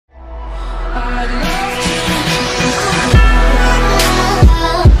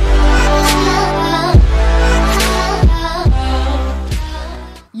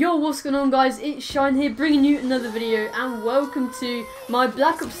what's going on guys, it's Shine here bringing you another video, and welcome to my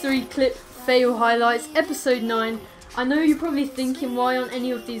Black Ops 3 clip fail highlights episode 9. I know you're probably thinking why aren't any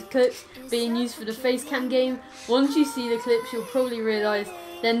of these clips being used for the face cam game. Once you see the clips you'll probably realise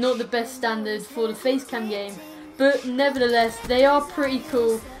they're not the best standard for the face cam game, but nevertheless they are pretty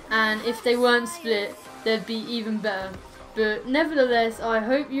cool, and if they weren't split they'd be even better. But nevertheless, I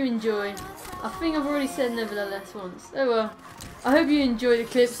hope you enjoy. I think I've already said nevertheless once. Oh well. I hope you enjoy the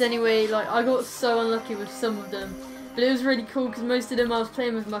clips anyway. Like, I got so unlucky with some of them, but it was really cool because most of them I was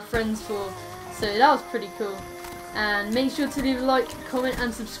playing with my friends for, so that was pretty cool. And make sure to leave a like, comment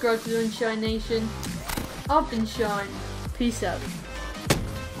and subscribe to the Shine Nation. I've been Shine. Peace out.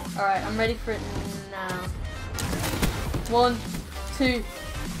 Alright, I'm ready for it now. 1, 2,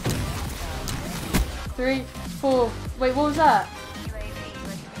 3, 4. Wait, what was that?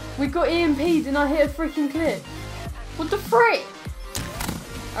 We got EMP'd and I hit a freaking clip. What the frick?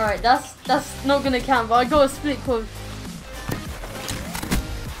 Alright, that's not gonna count, but I got a split quad.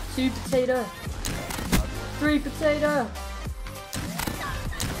 2 potato. 3 potato.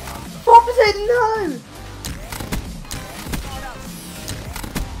 4 potato, no!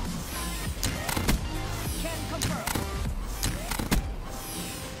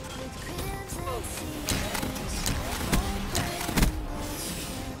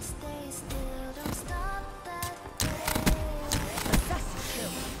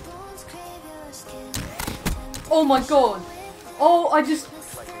 Oh my god! Oh,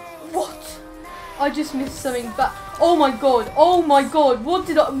 what? I just missed something back. Oh my god! Oh my god! What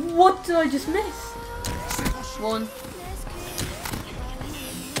did I just miss? 1,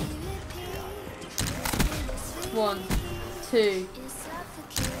 2,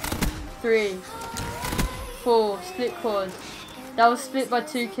 3, 4. Split quad. That was split by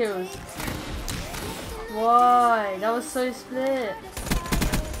 2 kills. Why? That was so split.